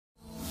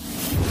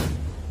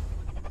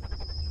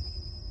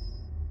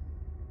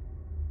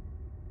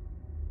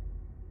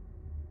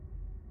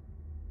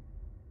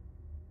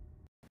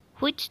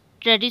Which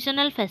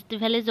traditional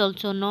festival is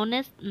also known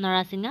as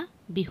Narasinga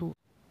Bihu?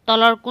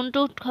 তলৰ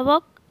কোনটো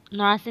উৎসৱক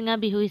নৰাসিঙা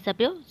বিহু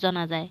হিচাপেও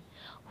জনা যায়?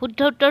 শুদ্ধ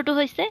উত্তৰটো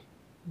হৈছে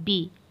বি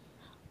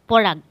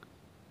পৰাগ।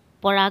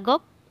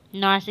 পৰাগক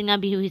নৰাসিঙা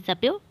বিহু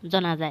হিচাপেও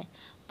জনা যায়।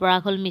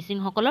 পৰাগ হ'ল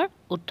মিচিংসকলৰ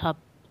উৎসৱ।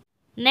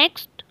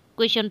 নেক্সট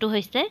কুৱেশ্যনটো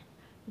হৈছে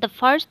The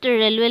first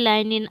railway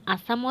line in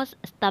Assam was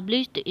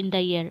established in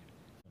the year.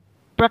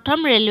 প্ৰথম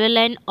ৰেলৱে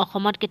লাইন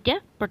অসমত কেতিয়া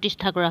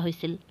প্ৰতিষ্ঠা কৰা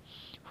হৈছিল?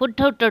 শুদ্ধ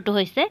উত্তৰটো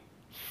হৈছে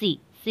চি।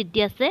 চিত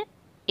দি আছে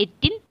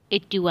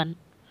 1881।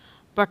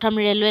 প্ৰথম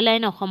ৰেলৱে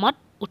লাইন অসমত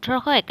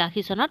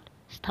 1881 চনত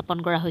স্থাপন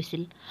কৰা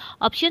হৈছিল।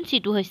 অপশ্যন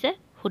চিটো হৈছে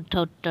শুদ্ধ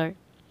উত্তৰ।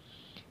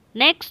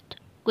 নেক্সট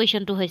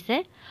কুৱেশ্যনটো হৈছে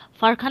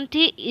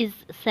ফাৰখান্থি is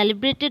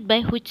celebrated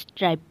by which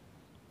tribe?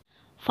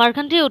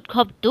 ফাৰখান্থি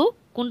উৎসৱটো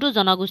কোনটো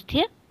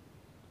জনগোষ্ঠীয়ে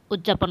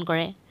উদযাপন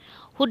কৰে?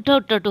 শুদ্ধ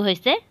উত্তৰটো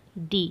হৈছে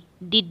ডি।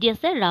 ডিত দি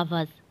আছে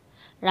ৰাভাজ।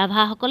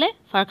 ৰাভাসকলে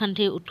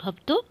ফাৰখান্থি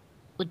উৎসৱটো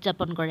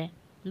উদযাপন কৰে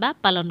বা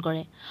পালন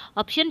কৰে।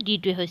 অপশ্যন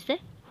ডিটোৱে হৈছে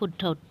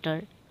শুদ্ধ উত্তৰ।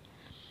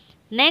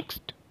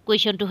 নেক্সট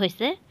কুৱেশ্যনটো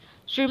হৈছে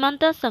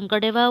Srimanta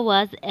Sankardeva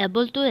was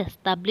able to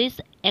establish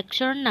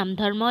একশৰণ নাম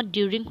ধৰ্ম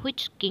ডিউৰিং হুইচ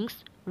কিংছ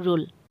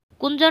ৰুল?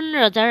 কোনজন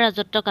ৰজাৰ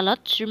ৰাজত্বকালত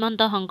শ্ৰীমন্ত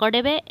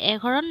শংকৰদেৱে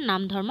এশৰণ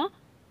নাম ধৰ্ম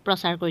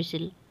প্ৰচাৰ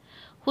কৰিছিল?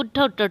 শুদ্ধ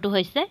উত্তৰটো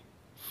হৈছে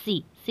চি।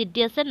 চিত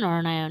দি আছে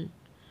নৰনাৰায়ণ।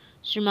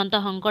 শ্ৰীমন্ত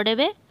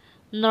শংকৰদেৱে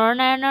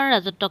নৰনাৰায়ণৰ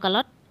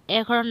ৰাজত্বকালত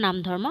এশৰণ নাম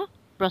ধৰ্ম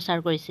প্ৰচাৰ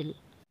কৰিছিল।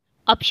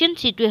 অপশ্যন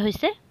চিটোৱে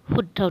হৈছে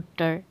শুদ্ধ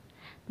উত্তৰ।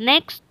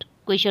 নেক্সট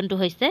কুৱেশ্যনটো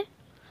হৈছে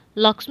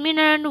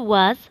Lakshminarayan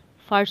was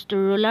first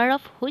ruler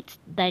of which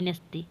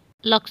dynasty?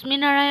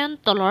 Lakshminarayan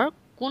তলৰ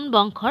কোন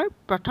বংশৰ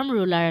প্ৰথম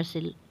ৰুলাৰ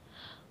আছিল?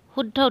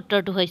 শুদ্ধ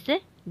উত্তৰটো হৈছে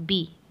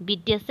বি। বিত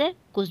দি আছে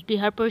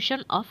Cooch Behar portion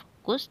of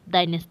Koch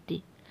dynasty.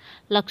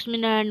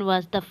 Lakshminarayan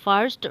was the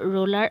first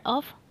ruler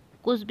of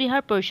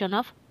Cooch Behar portion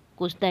of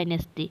Koch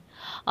dynasty.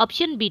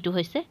 Option বিটো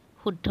হৈছে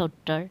শুদ্ধ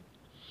উত্তৰ।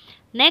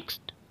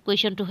 নেক্সট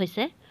কুৱেশ্যনটো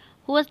হৈছে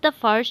who was the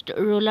first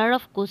ruler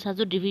of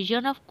কোচহাজো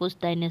division of Koch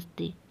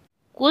dynasty?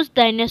 Koch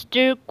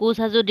ডাইনেষ্টিৰ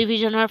কোচহাজো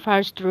ডিভিজনৰ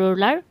first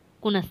ruler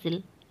কোন আছিল?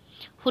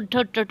 শুদ্ধ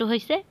উত্তৰটো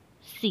হৈছে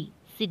চি।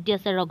 চিত দি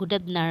আছে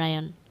Raghudev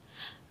Narayan.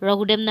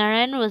 Raghudev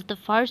Narayan was the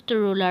first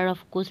ruler of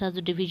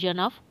কোচহাজো division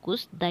of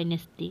Koch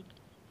dynasty.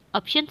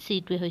 Option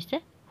চিটোৱে হৈছে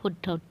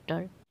শুদ্ধ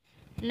উত্তৰ।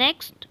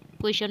 নেক্সট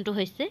কুৱেশ্যনটো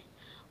হৈছে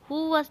who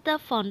was the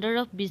founder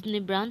of Bijni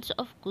branch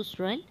of Koch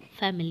royal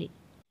family?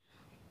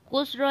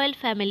 Koch royal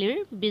ফেমিলিৰ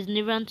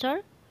বিজনী ব্ৰাঞ্চৰ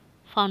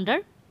ফাউণ্ডাৰ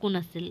কোন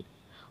আছিল?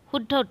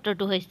 শুদ্ধ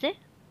উত্তৰটো হৈছে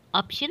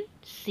অপশ্যন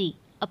চি।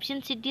 অপশ্যন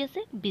চিত দি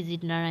আছে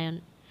বিজিত নাৰায়ণ।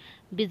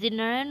 বিজিত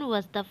Narayan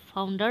was the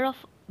founder of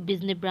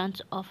Bijni branch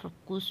of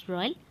Koch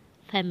royal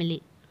family.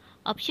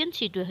 Option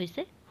চিটোৱে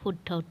হৈছে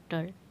শুদ্ধ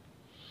উত্তৰ।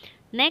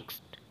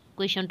 নেক্সট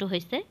কুৱেশ্যনটো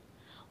হৈছে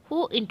হু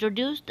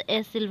ইন্ট্ৰডিউচড এ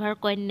silver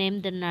coin name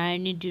the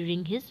Narayani during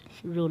his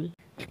rule?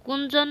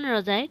 কোনজন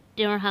ৰজাই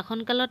তেওঁৰ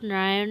শাসনকালত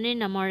নাৰায়ণী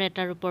নামৰ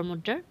এটা ৰূপৰ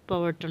মুদ্ৰাৰ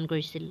প্ৰৱৰ্তন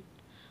কৰিছিল?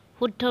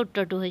 শুদ্ধ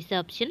উত্তৰটো হৈছে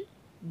অপশ্যন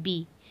বি।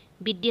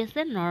 বিত দি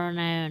আছে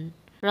নৰনাৰায়ণ।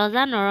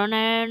 ৰজা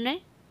নৰনাৰায়ণে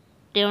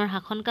তেওঁৰ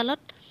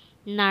শাসনকালত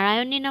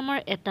নাৰায়ণী নামৰ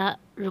এটা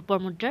ৰূপৰ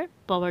মুদ্ৰাৰ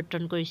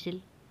প্ৰৱৰ্তন কৰিছিল।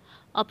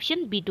 অপশ্যন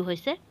বিটো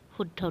হৈছে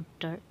শুদ্ধ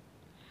উত্তৰ।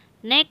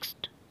 নেক্সট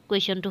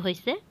কুৱেশ্যনটো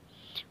হৈছে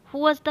who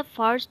was the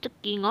first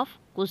king of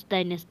Koch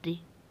dynasty?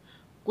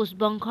 Koch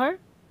বংশৰ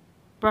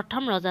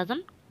প্ৰথম ৰজাজন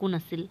কোন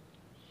আছিল?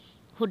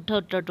 শুদ্ধ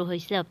উত্তৰটো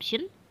হৈছে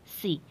অপশ্যন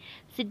চি।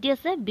 চিত দি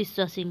আছে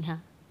বিশ্বসিংহা।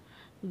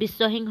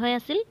 বিশ্বসিংহই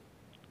আছিল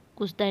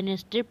কোচ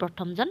ডাইনেষ্টিৰ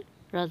প্ৰথমজন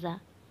ৰজা।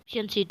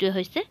 অপশ্যন চিটোৱে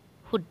হৈছে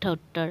শুদ্ধ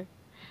উত্তৰ।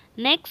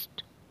 নেক্সট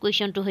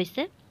কুৱেশ্যনটো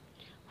হৈছে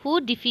হু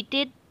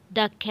defeated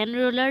the Khen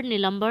ruler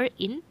নীলম্বৰ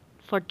in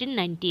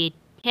 1498?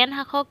 খেন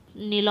শাসক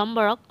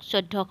নীলম্বৰক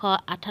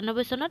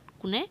 1498 চনত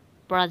কোনে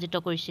পৰাজিত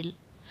কৰিছিল?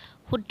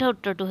 শুদ্ধ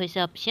উত্তৰটো হৈছে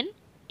অপশ্যন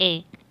এ।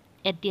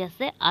 ইয়াত দি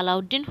আছে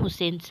আলাউদ্দিন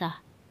হুছেইন শ্বাহ।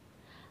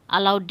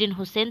 আলাউদ্দিন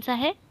হুছেইন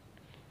শ্বাহে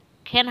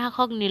খেন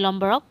শাসক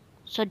নীলম্বৰক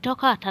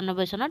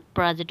 1498 চনত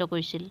পৰাজিত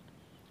কৰিছিল।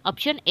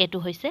 অপশ্যন এটো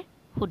হৈছে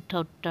শুদ্ধ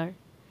উত্তৰ।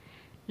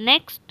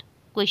 নেক্সট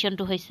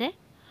কুৱেশ্যনটো হৈছে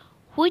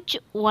which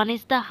one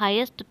is the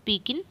highest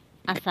peak in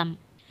Assam?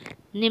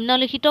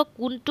 নিম্নলিখিত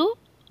কোনটো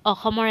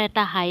অসমৰ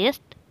এটা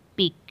হাইয়েষ্ট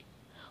পিক?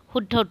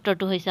 শুদ্ধ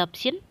উত্তৰটো হৈছে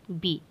অপশ্যন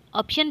বি।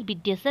 অপশ্যন বিত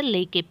দি আছে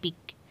লেইকে পিক।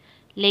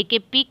 লেইকে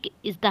পিক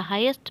is the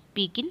highest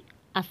peak in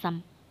Assam.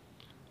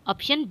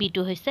 Option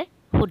বিটো হৈছে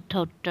শুদ্ধ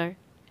উত্তৰ।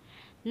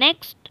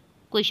 নেক্সট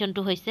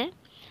কুৱেশ্যনটো হৈছে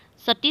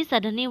সতী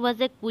সাধনী was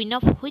a queen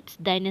of which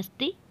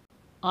dynasty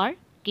or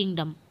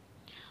kingdom?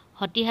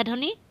 সতী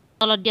সাধনী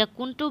তলত দিয়া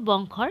কোনটো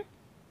বংশৰ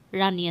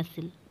ৰাণী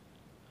আছিল?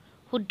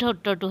 শুদ্ধ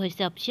উত্তৰটো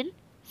হৈছে অপশ্যন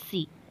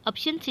চি।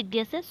 অপশ্যন চিত দি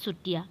আছে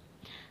চুতীয়া।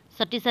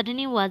 সতী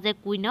সাধনী was a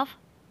queen of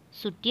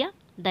Chutia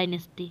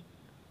dynasty.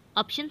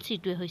 Option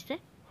চিটোৱে হৈছে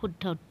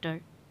শুদ্ধ উত্তৰ।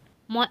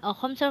 মই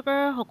অসম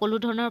চৰকাৰৰ সকলো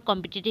ধৰণৰ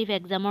কম্পিটিটিভ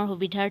এক্সামৰ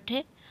সুবিধাৰ্থে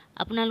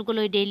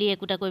আপোনালোকলৈ ডেইলি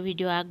একোটাকৈ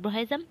ভিডিঅ'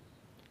 আগবঢ়াই যাম।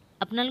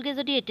 আপোনালোকে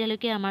যদি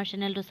এতিয়ালৈকে আমাৰ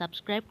চেনেলটো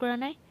ছাবস্ক্ৰাইব কৰা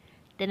নাই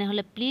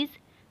তেনেহ'লে প্লিজ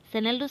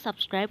চেনেলটো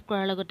ছাবস্ক্ৰাইব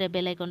কৰাৰ লগতে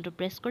বেল আইকনটো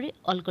প্ৰেছ কৰি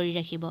অল কৰি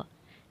ৰাখিব।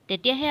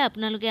 তেতিয়াহে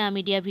আপোনালোকে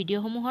আমি দিয়া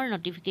ভিডিঅ'সমূহৰ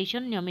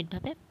ন'টিফিকেশ্যন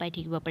নিয়মিতভাৱে পাই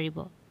থাকিব পাৰিব।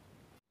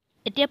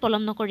 এতিয়া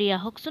পলম নকৰি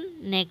আহকচোন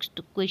নেক্সট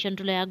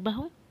কুৱেশ্যনটোলৈ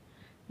আগবাঢ়ো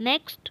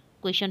নেক্সট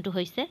কুৱেশ্যনটো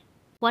হৈছে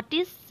হোৱাট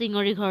ইজ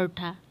চিঙৰি ঘৰ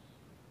উঠা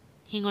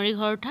শিঙৰি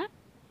ঘৰ উঠা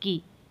কি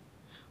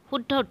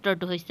শুদ্ধ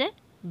উত্তৰটো হৈছে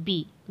বি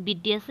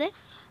বিদ্যা আছে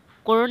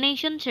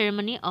Coronation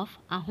ceremony of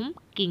Ahom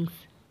kings.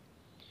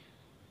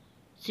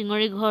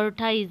 Singori ঘৰ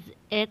উঠা is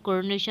a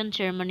coronation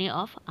ceremony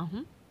of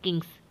Ahom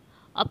kings.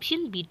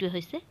 Option B টো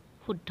হৈছে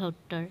শুদ্ধ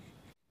উত্তৰ।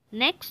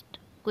 Next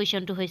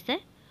question টো হৈছে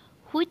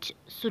which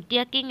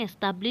Sutia king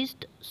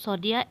established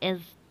Sodia as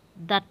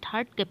the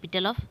third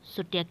capital of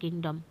Sutia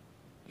kingdom?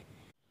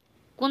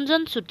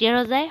 কোনজন চুতীয়া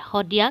ৰজাই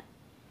সদিয়াক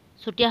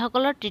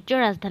চুতীয়াসকলৰ তৃতীয়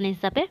ৰাজধানী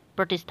হিচাপে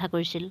প্ৰতিষ্ঠা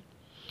কৰিছিল?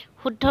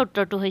 শুদ্ধ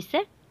উত্তৰটো হৈছে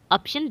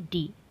অপশ্যন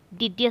ডি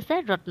দ্বিতীয় আছে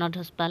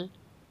ৰত্নধ্বজপাল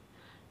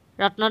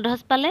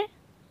ৰত্নধ্বজপালে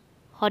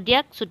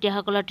সদিয়াক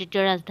চুতীয়াসকলৰ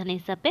তৃতীয় ৰাজধানী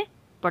হিচাপে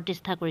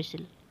প্ৰতিষ্ঠা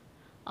কৰিছিল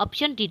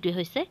অপশ্যন ডিটোৱে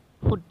হৈছে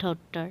শুদ্ধ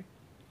উত্তৰ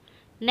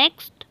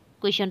নেক্সট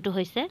কুৱেশ্যনটো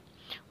হৈছে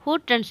হু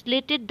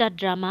translated the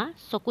drama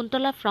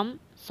Shakuntala from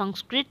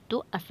Sanskrit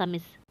two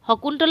Assamese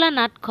Shakuntala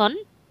নাটখন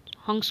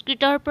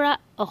সংস্কৃতৰ পৰা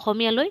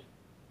অসমীয়ালৈ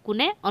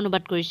কোনে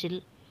অনুবাদ কৰিছিল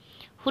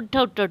শুদ্ধ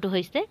উত্তৰটো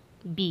হৈছে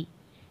B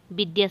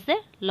বিদ্যাছে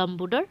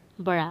Lambodar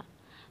Bora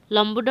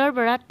Lambodar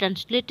Bora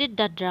translated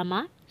the drama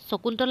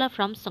Shakuntala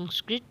from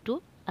Sanskrit two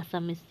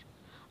Assamese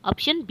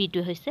option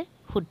বিটো হৈছে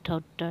শুদ্ধ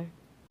উত্তৰ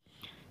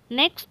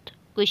নেক্সট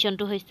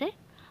কুৱেশ্যনটো হৈছে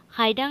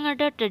হাইডাং are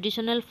the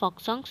traditional folk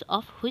সংছ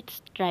of which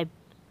tribe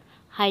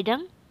হাইডাং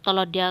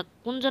তলত দিয়া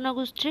কোন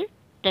জনগোষ্ঠীৰ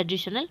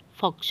ট্ৰেডিশ্যনেল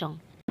ফক সং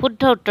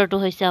শুদ্ধ উত্তৰটো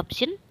হৈছে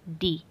অপশ্যন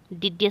ডি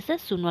ডিডি আছে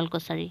Sonowal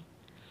Kachari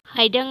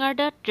হাইডাং are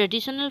the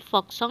traditional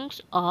folk সংছ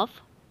of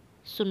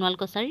Sonowal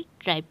Kachari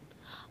tribe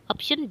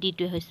option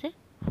ডিটোৱে হৈছে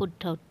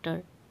শুদ্ধ উত্তৰ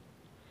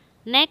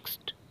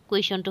নেক্সট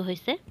কুৱেশ্যনটো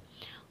হৈছে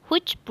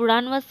which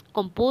Purana was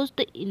composed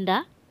in the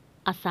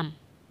Assam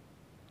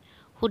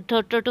শুদ্ধ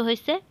উত্তৰটো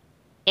হৈছে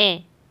এ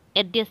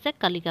দি আছে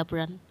কালিকা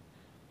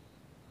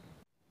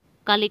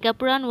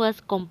পুৰাণ was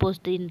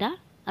composed in the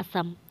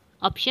Assam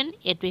option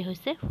এটোৱে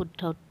হৈছে শুদ্ধ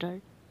উত্তৰ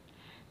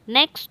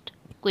নেক্সট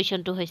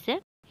কুৱেশ্যনটো হৈছে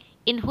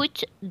in which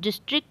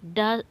district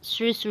the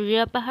Shri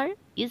সূৰ্য পাহাৰ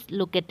ইজ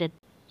লোকেটেড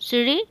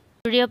শ্ৰী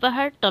সূৰ্য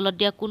পাহাৰ তলত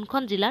দিয়া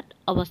কোনখন জিলাত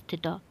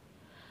অৱস্থিত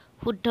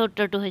শুদ্ধ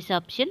উত্তৰটো হৈছে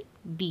অপশ্যন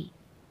বি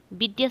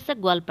বিদ্যা আছে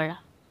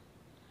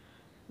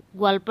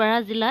গোৱালপাৰা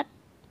জিলাত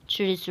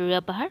শ্ৰী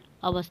সূৰ্য পাহাৰ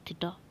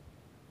অৱস্থিত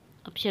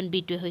অপশ্যন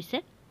বিটোৱে হৈছে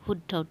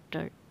শুদ্ধ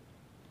উত্তৰ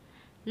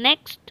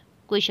নেক্সট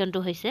কুৱেশ্যনটো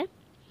হৈছে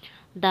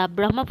the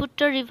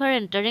Brahmaputra river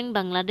entering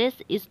Bangladesh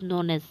is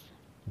known as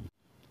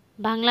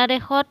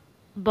বাংলাদেশত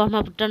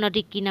ব্ৰহ্মপুত্ৰ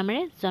নদী কি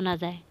নামেৰে জনা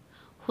যায়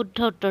শুদ্ধ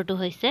উত্তৰটো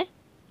হৈছে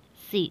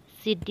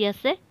চি দি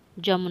আছে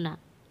Yamuna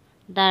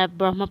the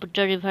Brahmaputra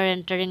river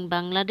entering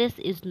Bangladesh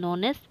is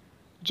known as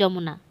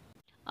Yamuna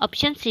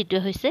option চিটোৱে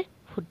হৈছে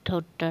শুদ্ধ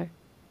উত্তৰ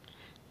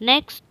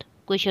নেক্সট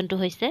কুৱেশ্যনটো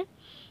হৈছে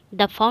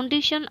the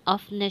foundation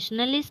of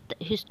nationalist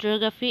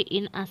হিষ্টৰিঅগ্ৰাফী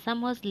in Assam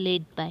was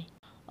laid বাই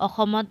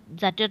অসমত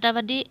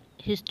জাতীয়তাবাদী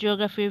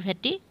হিষ্টৰিঅগ্ৰাফীৰ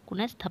ভেটি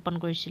কোনে স্থাপন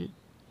কৰিছিল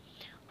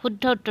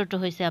শুদ্ধ উত্তৰটো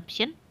হৈছে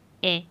অপশ্যন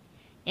এ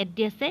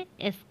দি আছে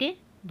S K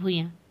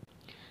Bhuyan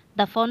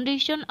the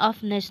foundation of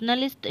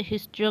nationalist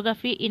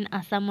হিষ্টৰিঅগ্ৰাফী in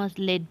Assam was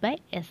laid by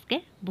S K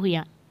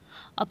Bhuyan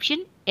option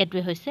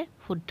এটোৱে হৈছে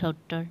শুদ্ধ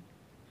উত্তৰ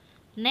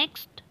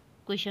নেক্সট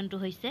কুৱেশ্যনটো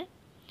হৈছে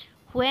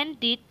when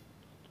did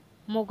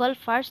Mughal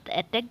first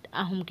এটেকড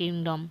Ahom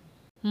kingdom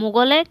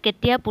মোগলে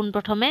কেতিয়া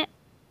পোনপ্ৰথমে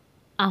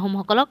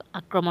আহোমসকলক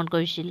আক্ৰমণ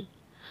কৰিছিল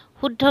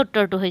শুদ্ধ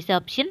উত্তৰটো হৈছে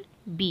অপশ্যন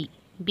বি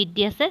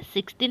বিদ্যা আছে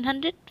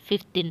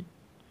 1615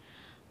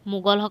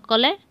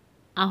 মোগলসকলে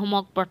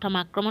আহোমক প্ৰথম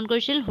আক্ৰমণ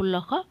কৰিছিল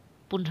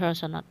 1615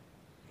 চনত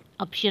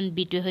অপশ্যন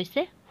বিটোৱে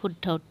হৈছে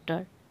শুদ্ধ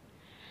উত্তৰ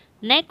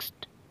নেক্সট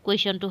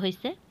কুৱেশ্যনটো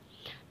হৈছে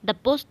the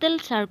postal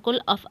circle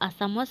of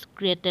Assam was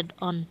created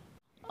on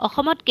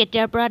অসমত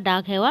কেতিয়াৰ পৰা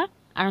ডাক সেৱা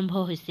আৰম্ভ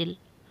হৈছিল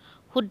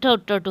শুদ্ধ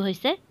উত্তৰটো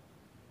হৈছে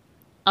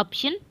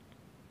অপশ্যন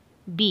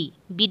বি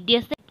বিদ্যা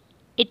আছে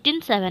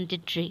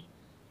 1873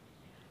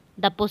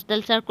 the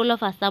postal circle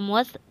of Assam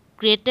was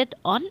created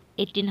on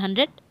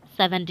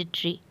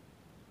 1873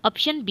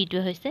 option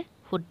বিটোৱে হৈছে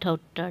শুদ্ধ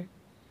উত্তৰ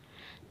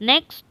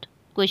নেক্সট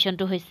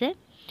কুৱেশ্যনটো হৈছে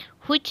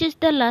which is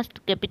the last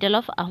capital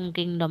of Ahom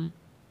kingdom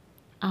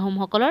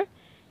আহোমসকলৰ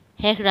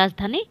শেষ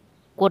ৰাজধানী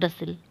ক'ত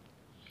আছিল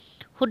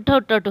শুদ্ধ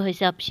উত্তৰটো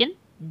হৈছে অপশ্যন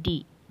ডি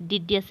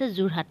দি আছে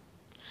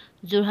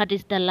Jorhat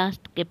is the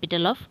last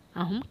capital of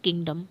Ahom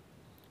kingdom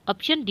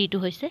option ডিটো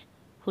হৈছে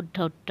শুদ্ধ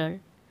উত্তৰ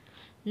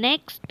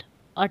নেক্সট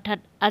অৰ্থাৎ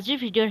আজিৰ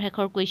ভিডিঅ'ৰ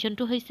শেষৰ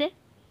কুৱেশ্যনটো হৈছে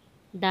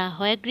the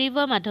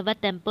Hayagriva Madhava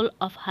temple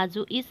of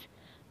Hajo is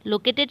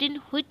located in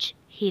which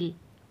hill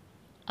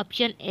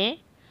option A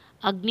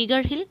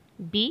Agnigarh hill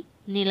B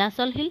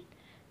Nilachal hill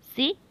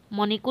C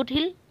মণিকোট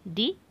hill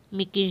D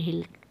Mikir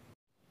hill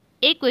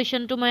এই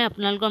কুৱেশ্যনটো মই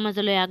আপোনালোকৰ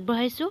মাজলৈ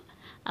আগবঢ়াইছোঁ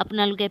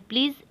আপোনালোকে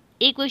প্লিজ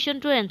এই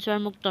কুৱেশ্যনটোৰ এনচাৰ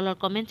মোক তলৰ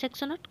কমেণ্ট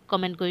ছেকশ্যনত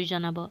কমেণ্ট কৰি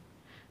জনাব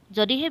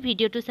যদিহে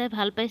ভিডিঅ'টো চাই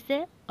ভাল পাইছে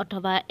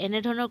অথবা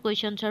এনেধৰণৰ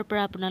কুৱেশ্যনছৰ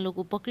পৰা আপোনালোক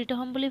উপকৃত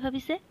হ'ম বুলি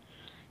ভাবিছে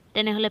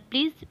তেনেহ'লে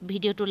প্লিজ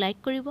ভিডিঅ'টো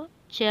লাইক কৰিব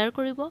শ্বেয়াৰ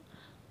কৰিব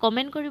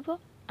কমেণ্ট কৰিব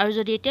আৰু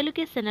যদি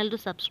এতিয়ালৈকে চেনেলটো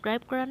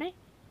ছাবস্ক্ৰাইব কৰা নাই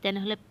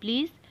তেনেহ'লে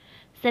প্লিজ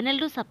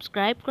চেনেলটো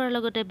ছাবস্ক্ৰাইব কৰাৰ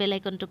লগতে বেল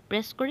আইকনটো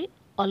প্ৰেছ কৰি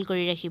অল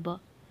কৰি ৰাখিব।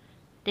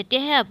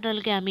 তেতিয়াহে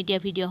আপোনালোকে আমি দিয়া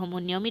ভিডিঅ'সমূহ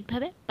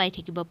নিয়মিতভাৱে পাই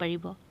থাকিব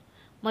পাৰিব।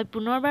 মই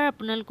পুনৰবাৰ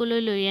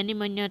আপোনালোকলৈ লৈ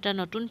আনিম অন্য এটা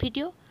নতুন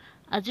ভিডিঅ'।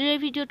 আজিৰ এই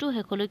ভিডিঅ'টো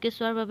শেষলৈকে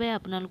চোৱাৰ বাবে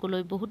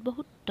আপোনালোকলৈ বহুত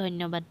বহুত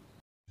ধন্যবাদ।